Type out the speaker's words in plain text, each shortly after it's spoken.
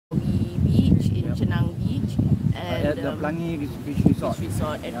the Pelangi Beach Resort.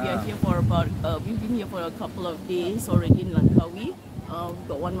 And we are here for about we've been here for a couple of days already in Langkawi. We've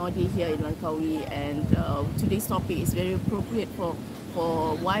got one more day here in Langkawi, and today's topic is very appropriate for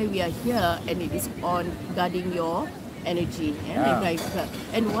why we are here, and it is on guarding your energy.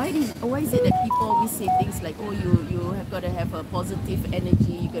 And why is it that people always say things like, oh, you have got to have a positive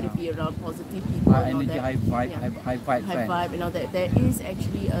energy, you got to be around positive people, energy, high vibe, you know, that there is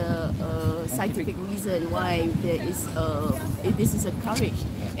actually a scientific reason why there is this is encouraged.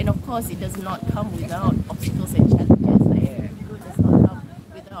 And of course it does not come without obstacles and challenges. It does not come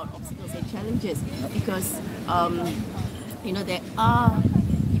without obstacles and challenges, because you know, there are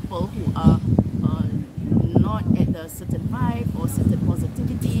people who are not at the certain vibe or certain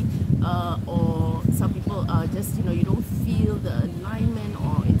positivity, or some people are just, you know, you don't feel the alignment,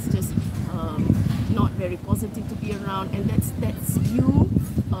 or it's just not very positive to be around, and that's you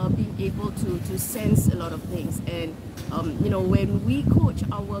being able to sense a lot of things. And you know, when we coach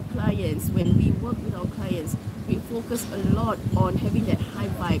our clients, when we work with our clients, we focus a lot on having that high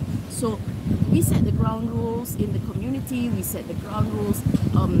vibe. So we set the ground rules in the community, we set the ground rules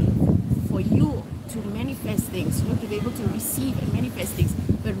for you to manifest things, you know, to be able to receive and manifest things,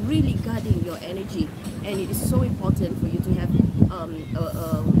 but really guarding your energy. And it is so important for you to have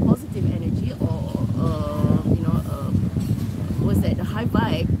a positive energy, or you know, what's that, the high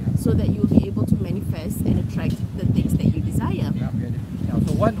vibe, so that you'll be able to manifest and attract the things that you desire.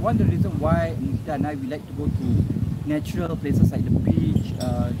 So one of the reasons why Nikita and I, we like to go to natural places like the beach,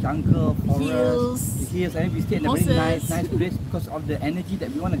 jungle, forest, hills, and we stay in a very nice place because of the energy that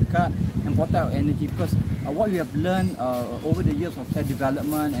we want to guard and protect our energy. Because what we have learned over the years of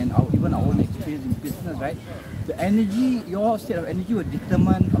self-development and even our own experience in business, right? The energy, your state of energy will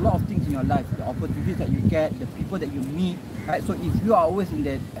determine a lot of things in your life, the opportunities that you get, the people that you meet, right? So if you are always in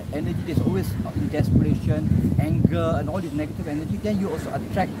that energy, there's always in desperation, anger, and all this negative energy, then you also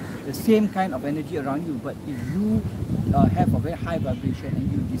attract the same kind of energy around you. But if you have a very high vibration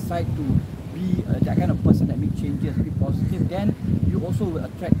and you decide to be that kind of person that makes changes, be positive, then you also will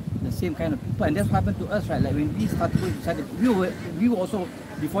attract the same kind of people. And that's what happened to us, right? Like when we started to decide, we were also,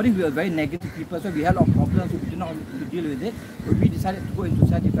 before this we were very negative people, so we had a lot of problems, so we did not know how to deal with it. But we decided to go into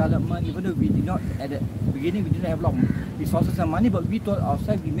self-development, even though we did not, at the beginning, we didn't have a lot of resources and money, but we told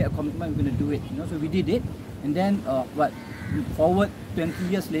ourselves, we made a commitment, we're going to do it, you know, so we did it. And then, forward 20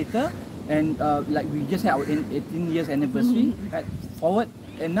 years later, and like we just had our 18 years anniversary, right? Forward,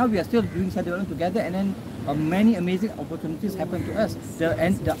 and now we are still doing self-development together, and then many amazing opportunities happen to us.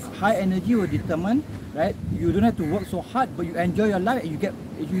 The high energy will determine, right? You don't have to work so hard, but you enjoy your life, and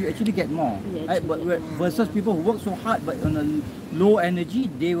you actually get more, right? But versus people who work so hard but on a low energy,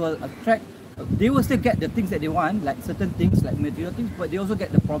 they will attract. They will still get the things that they want, like certain things, like material things, but they also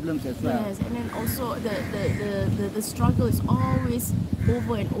get the problems as well. Yes, and then also the struggle is always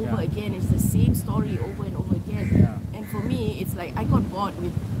over and over again. It's the same story over and over again. And for me, it's like I got bored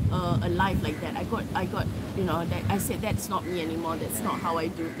with a life like that. I got, you know, that I said that's not me anymore. That's not how I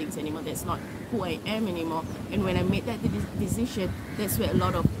do things anymore. That's not who I am anymore. And when I made that decision, that's where a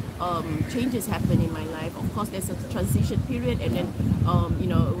lot of changes happen in my life. Of course, there's a transition period, and then you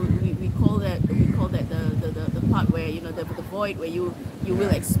know, we call that the part where, you know, the void where you will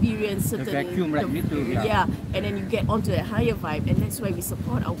experience certain vacuum, right? And then you get onto a higher vibe, and that's why we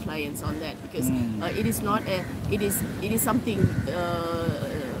support our clients on that, because it is not it is something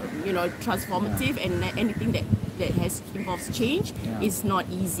you know, transformative, and anything that involves change is not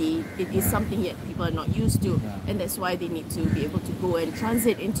easy. It is something that people are not used to, and that's why they need to be able to go and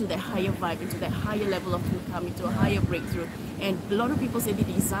transit into that higher vibe, into that higher level of income, into a higher breakthrough. And a lot of people say they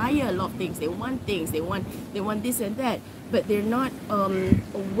desire a lot of things, they want things, they want this and that, but they're not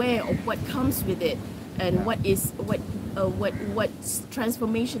aware of what comes with it, and what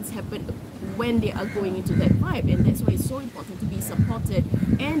transformations happen when they are going into that vibe. And that's why it's so important to be supported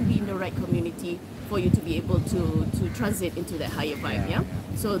and be in the right community for you to be able to transit into that higher vibe.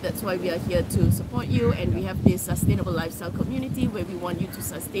 So that's why we are here to support you, and we have this sustainable lifestyle community where we want you to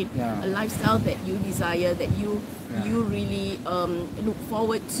sustain a lifestyle that you desire, that you really look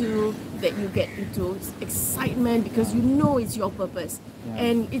forward to, that you get into excitement because you know it's your purpose.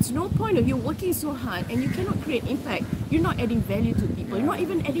 And it's no point of you working so hard and you cannot create impact. You're not adding value to people. You're not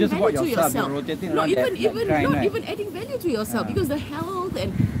even adding value to yourself. Not even adding value to yourself, because the health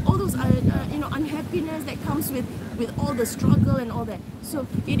and all those you know, unhappiness that comes with all the struggle and all that. So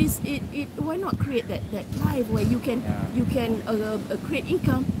why not create that life where you can create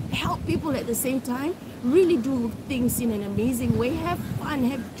income, help people at the same time, really do things in an amazing way, have fun,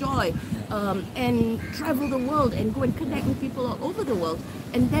 have joy, and travel the world and go and connect with people all over the world.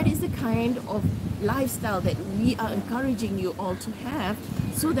 And that is the kind of lifestyle that we are encouraging you all to have,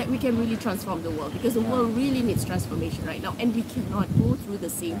 so that we can really transform the world, because the world really needs transformation right now, and we cannot go through the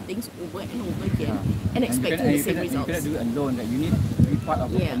same things over and over again and expecting the same results. You cannot do it alone. Like, you need to be part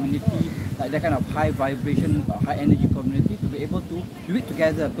of a community, like that kind of high vibration, high energy community, to be able to do it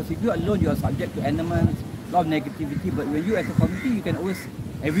together. Because if you're alone, you are subject to elements, a lot of negativity. But when you as a community, you can always,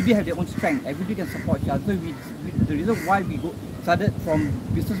 everybody have their own strength. Everybody can support each other. So the reason why we started from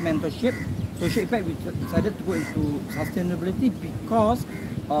business mentorship, social impact, we decided to go into sustainability, because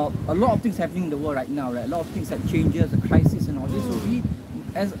a lot of things happening in the world right now, right? A lot of things like changes, the crisis and all this. So we,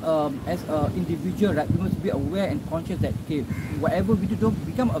 as a individual, right, we must be aware and conscious that, okay, whatever we do, don't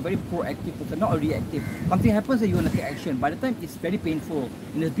become a very proactive person, not a reactive. Something happens and you want to take action. By the time it's very painful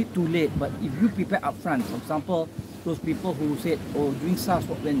and it's a bit too late, but if you prepare upfront, for example, those people who said, oh, during SARS,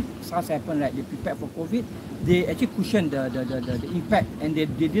 when SARS happened, right, they prepared for COVID, they actually cushioned the impact, and they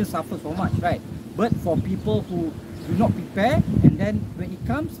didn't suffer so much, right? But for people who do not prepare, and then when it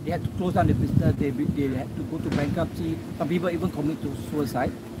comes, they had to close down the business, they had to go to bankruptcy, some people even commit to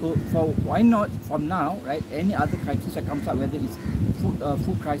suicide. So why not from now, right, any other crisis that comes up, whether it's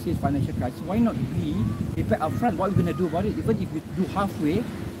food crisis, financial crisis, why not we prepare upfront what we're going to do about it? Even if you do halfway,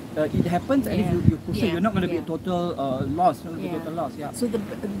 it happens, and if you push it, you're not going to be a total loss. So the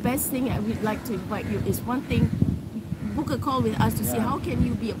best thing I would like to invite you is, one thing, book a call with us to see how can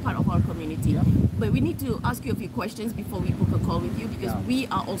you be a part of our community. But we need to ask you a few questions before we book a call with you, because we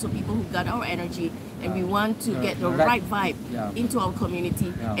are also people who got our energy, and we want to get the right vibe into our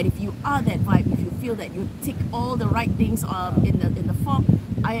community. And if you are that vibe, if you feel that you tick all the right things in the form,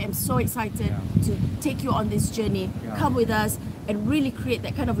 I am so excited to take you on this journey. Come with us and really create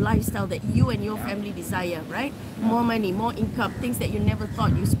that kind of lifestyle that you and your family desire, right? More money, more income, things that you never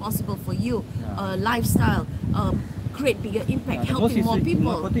thought was possible for you. Lifestyle, create bigger impact, helping more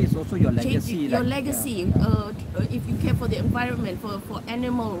people. It's also your legacy. Your legacy. If you care for the environment, for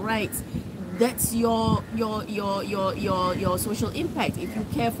animal rights, that's your social impact. If you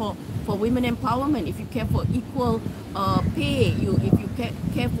care for women empowerment, if you care for equal pay, if you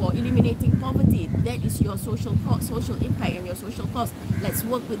care for eliminating poverty, that is your social impact and your social cause. Let's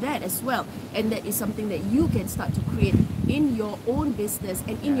work with that as well, and that is something that you can start to create in your own business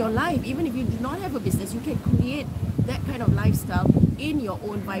and in your life. Even if you do not have a business, you can create that kind of lifestyle in your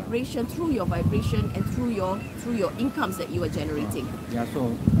own vibration, through your vibration, and through your incomes that you are generating. So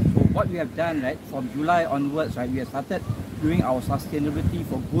what we have done, right, from July onwards, right, we have started doing our Sustainability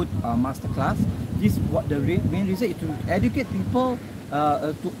for Good Masterclass. This what the main reason is to educate people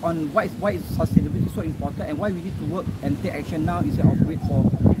on why is sustainability so important, and why we need to work and take action now instead of wait for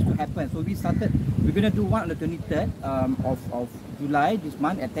things to happen. So we're going to do one on the 23rd of July this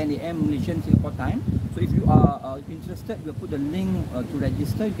month at 10 a.m. Malaysian Singapore time. So if you are interested, we'll put the link to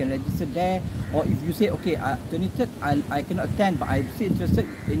register. You can register there, or if you say, okay, 23rd I cannot attend, but I'm still interested,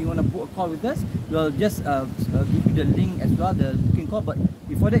 and you want to book a call with us, we'll just give you the link as well, the booking call. But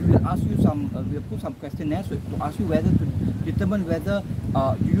before that, we'll ask you we'll put some questionnaires to ask you whether to determine whether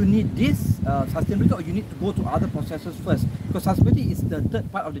do you need this sustainability, or you need to go to other processes first. Because sustainability is the third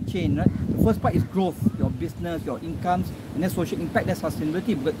part of the chain, right? The first part is growth, your business, your incomes, and then social impact. That's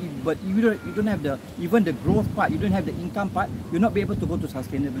sustainability. But you don't have even the growth part, you don't have the income part, you'll not be able to go to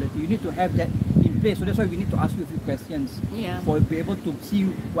sustainability. You need to have that in place. So that's why we need to ask you a few questions for be able to see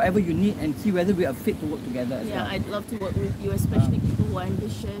whatever you need and see whether we are fit to work together as well. I'd love to work with you, especially people who are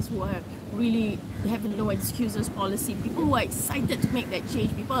ambitious, who are really have no excuses policy, people who are excited to make that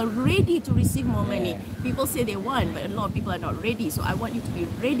change, people are ready to receive more money. People say they want, but a lot of people are not ready. So I want you to be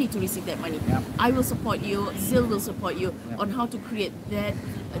ready to receive that money. I will support you, Zil will support you on how to create that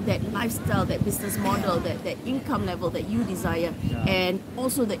lifestyle, that business model, that income level that you desire, and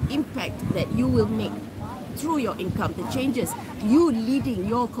also the impact that you will make through your income, the changes, you leading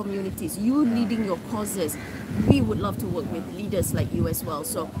your communities, you leading your causes. We would love to work with leaders like you as well.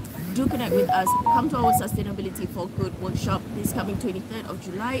 So do connect with us. Come to our Sustainability for Good workshop this coming 23rd of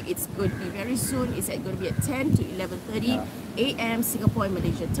July. It's going to be very soon. It's going to be at 10 to 11:30 a.m. Singapore and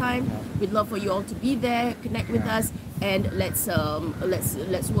Malaysia time. We'd love for you all to be there, connect with us, and let's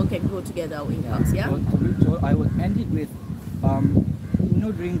work and grow together our incomes. So I will end it with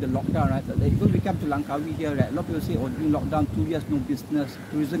during the lockdown, right? Because we come to Langkawi here, right? A lot of people say, oh, during lockdown, 2 years no business,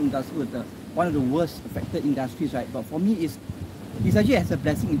 tourism industry was one of the worst affected industries, right? But for me, it's actually as a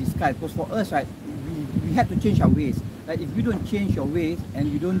blessing in disguise, because for us, right, we had to change our ways. Like if you don't change your ways and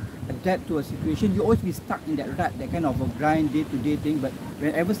you don't adapt to a situation, you always be stuck in that rut, that kind of a grind, day-to-day thing. But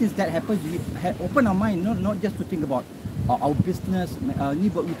ever since that happens, we had opened our mind, not just to think about our business,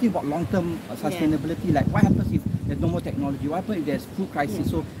 but we think about long-term sustainability. Like what happens if there's no more technology? What happens if there's food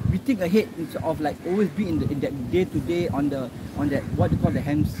crisis? So we think ahead instead of like always be in that day to day on that what they call the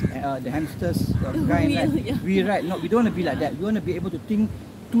hamsters kind, right? We don't want to be like that. We want to be able to think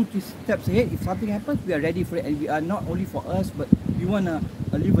 2-3 steps ahead. If something happens, we are ready for it, and we are not only for us, but we want to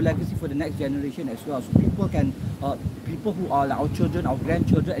leave a legacy for the next generation as well. So people can, people who are like our children, our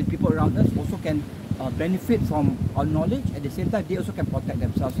grandchildren, and people around us also can benefit from our knowledge. At the same time, they also can protect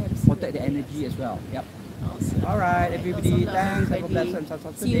themselves, protect the energy as well. Yep. Awesome. All right, everybody. Awesome. Thanks. Have a blessed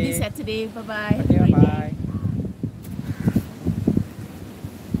Saturday. See you this Saturday. Bye-bye. Okay, bye.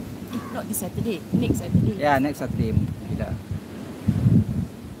 Not this Saturday. Next Saturday. Yeah, next Saturday.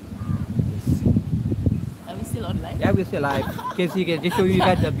 Are we still online? Yeah, we're still live. Can see, can just show you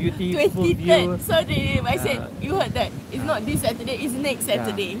guys the beautiful view. 23rd. Sorry, I said you heard that. It's not this Saturday. It's next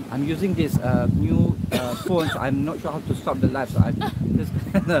Saturday. Yeah. I'm using this new phone, so I'm not sure how to stop the live. So I'm just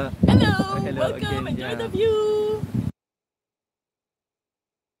gonna. Hello. Hello Welcome. again. Enjoy the view.